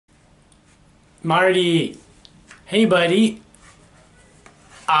Marty, hey buddy,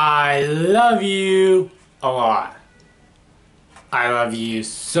 I love you a lot. I love you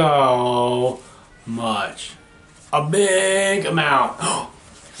so much. A big amount.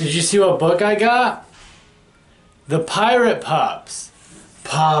 Did you see what book I got? The Pirate Pups.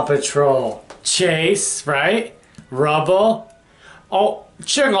 Paw Patrol. Chase, right? Rubble. Oh,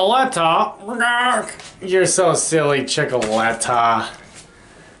 Chicoletta. You're so silly, Chicoletta.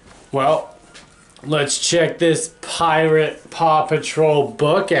 Well, let's check this Pirate Paw Patrol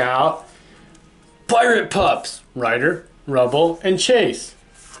book out. Pirate Pups. Ryder, Rubble, and Chase.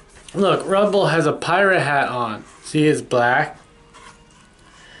 Look, Rubble has a pirate hat on. See his black?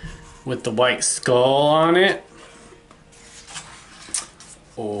 With the white skull on it.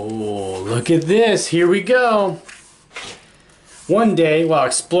 Oh, look at this. Here we go. One day, while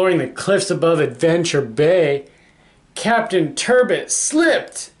exploring the cliffs above Adventure Bay, Captain Turbot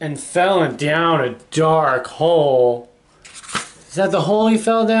slipped and fell down a dark hole. Is that the hole he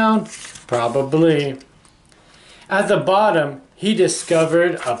fell down? Probably. At the bottom, he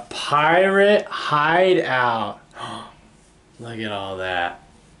discovered a pirate hideout. Look at all that.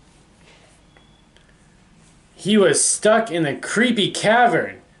 He was stuck in a creepy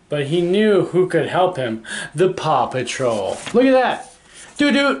cavern, but he knew who could help him. The Paw Patrol. Look at that.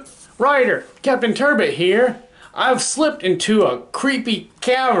 Doo-doo, Ryder, Captain Turbot here. I've slipped into a creepy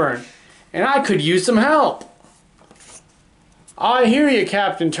cavern, and I could use some help. I hear you,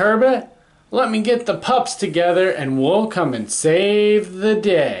 Captain Turbot. Let me get the pups together, and we'll come and save the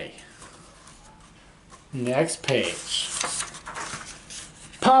day. Next page.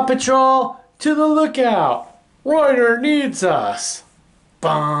 Paw Patrol, to the lookout. Ryder needs us.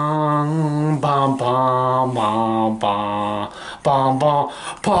 Bum, bum, bum, bum, bum, bum, bum.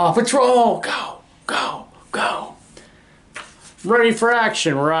 Paw Patrol, go, go, go. Ready for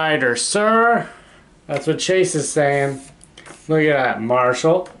action, Ryder, sir. That's what Chase is saying. Look at that.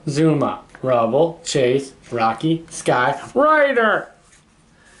 Marshall, Zuma, Rubble, Chase, Rocky, Sky, Ryder.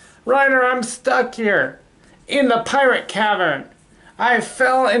 Ryder, I'm stuck here in the pirate cavern. I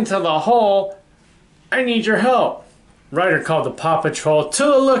fell into the hole. I need your help. Ryder called the Paw Patrol to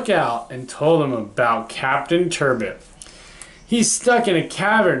the lookout and told them about Captain Turbot. He's stuck in a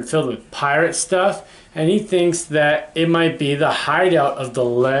cavern filled with pirate stuff, and he thinks that it might be the hideout of the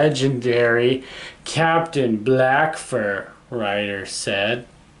legendary Captain Blackfur, Ryder said.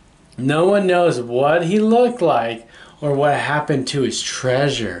 No one knows what he looked like or what happened to his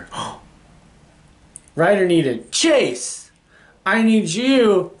treasure. Ryder needed Chase. I need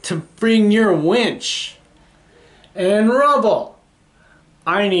you to bring your winch. And Rubble,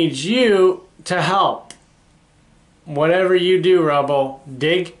 I need you to help. Whatever you do, Rubble,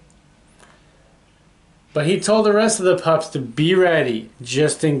 dig. But he told the rest of the pups to be ready,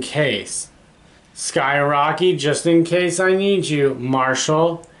 just in case. Sky and Rocky, just in case I need you.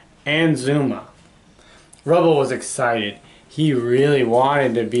 Marshall and Zuma. Rubble was excited. He really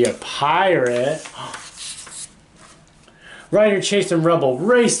wanted to be a pirate. Ryder, Chase, and Rubble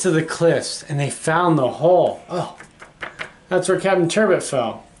raced to the cliffs, and they found the hole. Oh, that's where Captain Turbot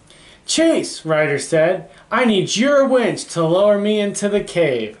fell. Chase, Ryder said, I need your winch to lower me into the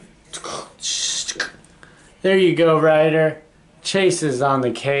cave. There you go, Ryder. Chase is on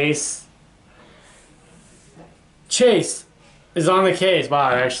the case. Chase is on the case.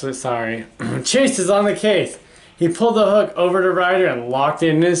 Wow, actually, sorry. Chase is on the case. He pulled the hook over to Ryder and locked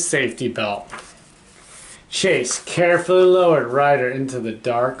it in his safety belt. Chase carefully lowered Ryder into the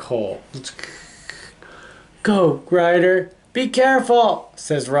dark hole. Go, Ryder. Be careful,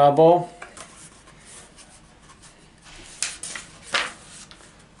 says Rubble.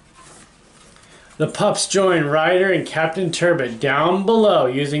 The pups join Ryder and Captain Turbot down below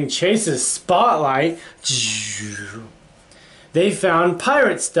using Chase's spotlight. They found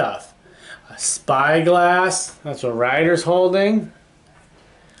pirate stuff. A spyglass, that's what Ryder's holding.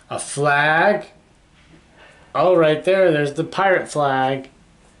 A flag. Oh, right there, there's the pirate flag.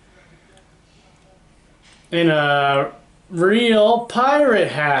 And a real pirate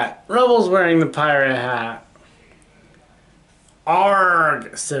hat. Rubble's wearing the pirate hat.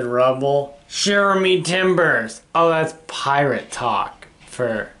 Arg, said Rubble. Shiver me timbers. Oh, that's pirate talk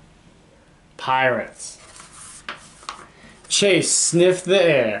for pirates. Chase sniffed the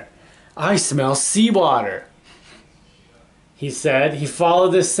air. I smell seawater, he said. He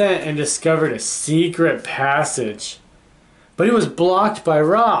followed the scent and discovered a secret passage. But it was blocked by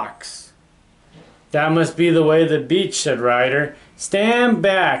rocks. That must be the way to the beach, said Ryder. Stand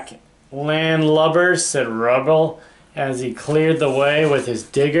back, landlubbers, said Rubble as he cleared the way with his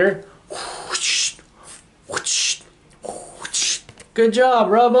digger. Good job,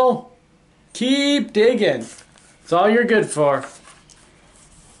 Rubble. Keep digging. It's all you're good for.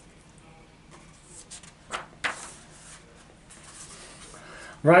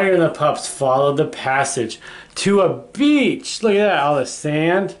 Ryder and the pups followed the passage to a beach. Look at that, all the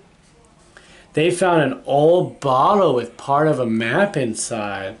sand. They found an old bottle with part of a map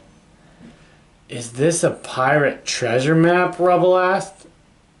inside. Is this a pirate treasure map? Rubble asked.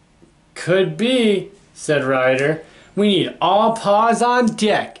 Could be, said Ryder. We need all paws on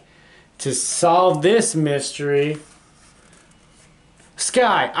deck to solve this mystery.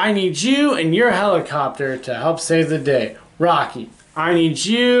 Sky, I need you and your helicopter to help save the day. Rocky, I need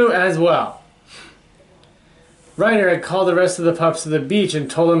you as well. Ryder had called the rest of the pups to the beach and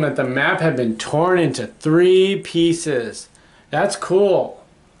told them that the map had been torn into 3 pieces. That's cool.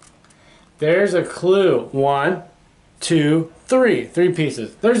 There's a clue. 1, 2, 3. 3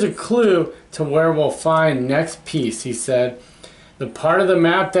 pieces. There's a clue to where we'll find next piece, he said. The part of the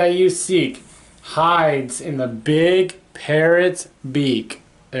map that you seek hides in the big parrot's beak.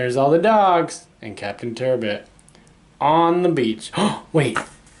 There's all the dogs and Captain Turbot on the beach. Oh, wait.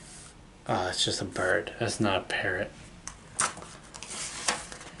 Oh, it's just a bird. That's not a parrot.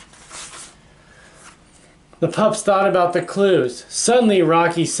 The pups thought about the clues. Suddenly,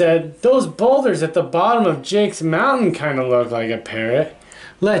 Rocky said, those boulders at the bottom of Jake's mountain kind of look like a parrot.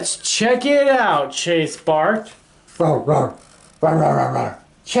 Let's check it out, Chase barked. Roar, roar, roar, roar, roar, roar.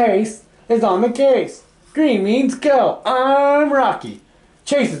 Chase is on the case. Green means go. I'm Rocky.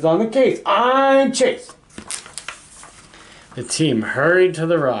 Chase is on the case. I'm Chase. The team hurried to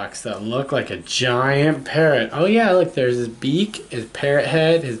the rocks that looked like a giant parrot. Oh yeah, look, there's his beak, his parrot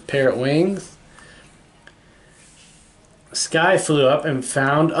head, his parrot wings. Sky flew up and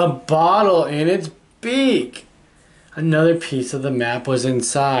found a bottle in its beak. Another piece of the map was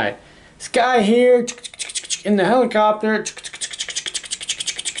inside. Sky here, in the helicopter.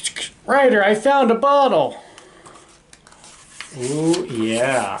 Ryder, I found a bottle. Ooh,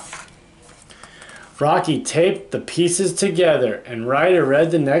 yeah. Rocky taped the pieces together, and Ryder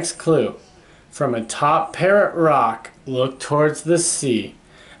read the next clue. From atop Parrot Rock, look towards the sea.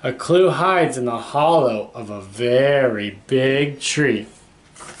 A clue hides in the hollow of a very big tree.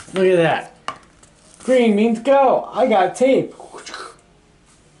 Look at that. Green means go. I got tape.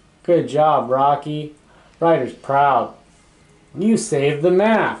 Good job, Rocky. Ryder's proud. You saved the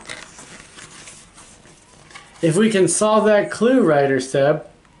map. If we can solve that clue, Ryder said,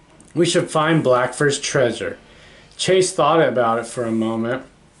 we should find Blackfur's treasure. Chase thought about it for a moment.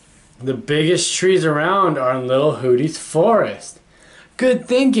 The biggest trees around are in Little Hootie's forest. Good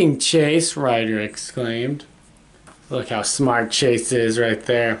thinking, Chase, Ryder exclaimed. Look how smart Chase is right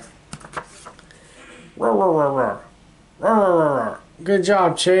there. Roar, roar, roar, roar. Roar, roar, roar. Good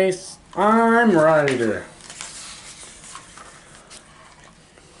job, Chase. I'm Ryder.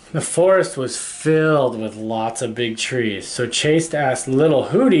 The forest was filled with lots of big trees, so Chase asked Little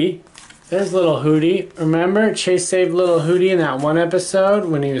Hootie. There's Little Hootie. Remember, Chase saved Little Hootie in that one episode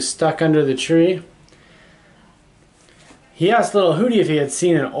when he was stuck under the tree? He asked Little Hootie if he had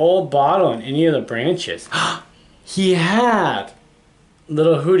seen an old bottle in any of the branches. He had!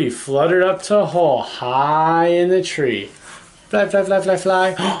 Little Hootie fluttered up to a hole high in the tree. Fly, fly, fly, fly,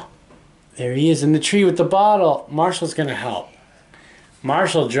 fly. There he is in the tree with the bottle. Marshall's gonna help.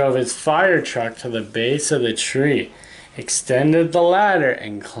 Marshall drove his fire truck to the base of the tree, extended the ladder,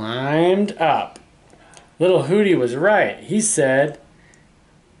 and climbed up. Little Hootie was right. He said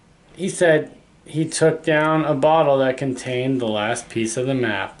he took down a bottle that contained the last piece of the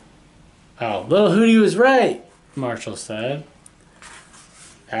map. Oh, Little Hootie was right, Marshall said.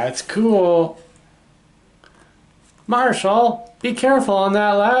 That's cool. Marshall, be careful on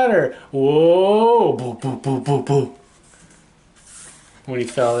that ladder. Whoa, boo, boo, boo, boo, boo. When he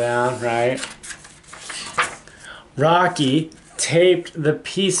fell down, right? Rocky taped the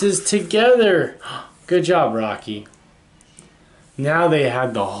pieces together. Good job, Rocky. Now they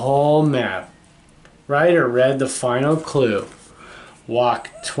had the whole map. Ryder read the final clue. Walk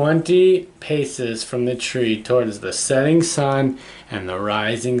 20 paces from the tree towards the setting sun and the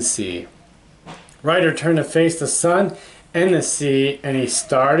rising sea. Ryder turned to face the sun and the sea, and he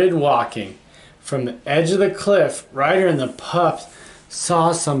started walking. From the edge of the cliff, Ryder and the pups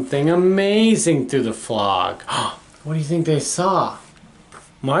saw something amazing through the fog. What do you think they saw?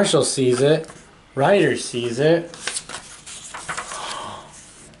 Marshall sees it. Ryder sees it.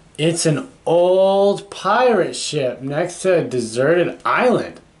 It's an old pirate ship next to a deserted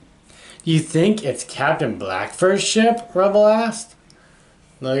island. You think it's Captain Blackfur's ship? Rubble asked.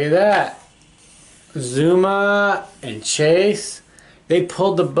 Look at that. Zuma and Chase, they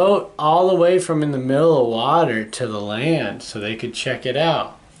pulled the boat all the way from in the middle of water to the land so they could check it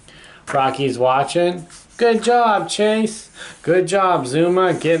out. Rocky's watching. Good job, Chase. Good job,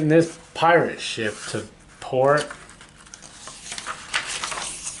 Zuma, getting this pirate ship to port.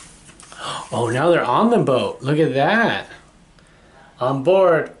 Oh, now they're on the boat. Look at that. On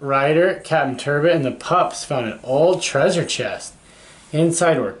board, Ryder, Captain Turbot, and the pups found an old treasure chest.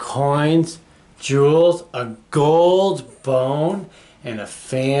 Inside were coins, jewels, a gold bone, and a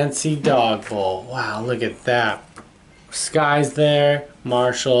fancy dog bowl. Wow, look at that. Sky's there.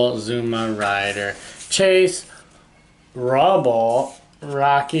 Marshall, Zuma, Ryder, Chase, Rubble,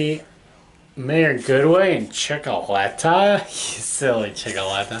 Rocky, Mayor Goodway, and Chickaletta. You silly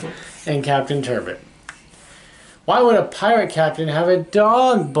Chickaletta. And Captain Turbot. Why would a pirate captain have a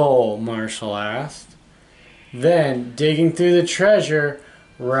dog bowl? Marshall asked. Then, digging through the treasure,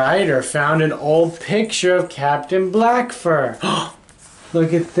 Ryder found an old picture of Captain Blackfur.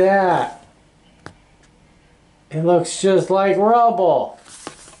 Look at that. It looks just like Rubble.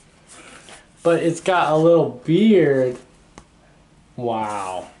 But it's got a little beard.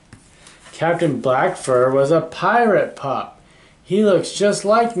 Wow. Captain Blackfur was a pirate pup. He looks just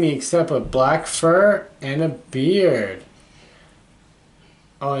like me except with black fur and a beard.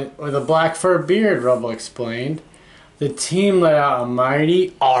 Oh, with a black fur beard, Rubble explained. The team let out a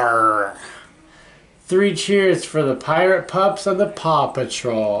mighty "Arr!" 3 cheers for the pirate pups of the Paw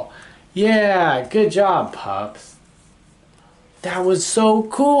Patrol. Yeah, good job, pups. That was so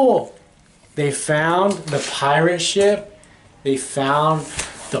cool. They found the pirate ship. They found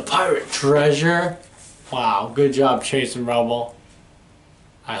the pirate treasure. Wow, good job, Chase and Rubble.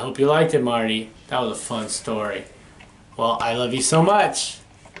 I hope you liked it, Marty. That was a fun story. Well, I love you so much.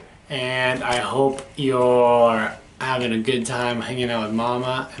 And I hope you're having a good time hanging out with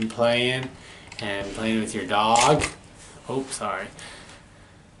Mama and playing with your dog. Oh, sorry.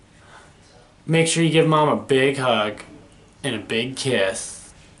 Make sure you give Mom a big hug and a big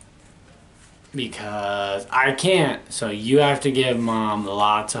kiss. Because I can't, so you have to give Mom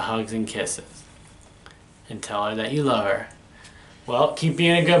lots of hugs and kisses. And tell her that you love her. Well, keep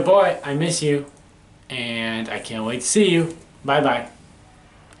being a good boy. I miss you. And I can't wait to see you. Bye-bye.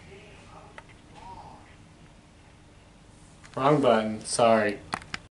 Wrong button. Sorry.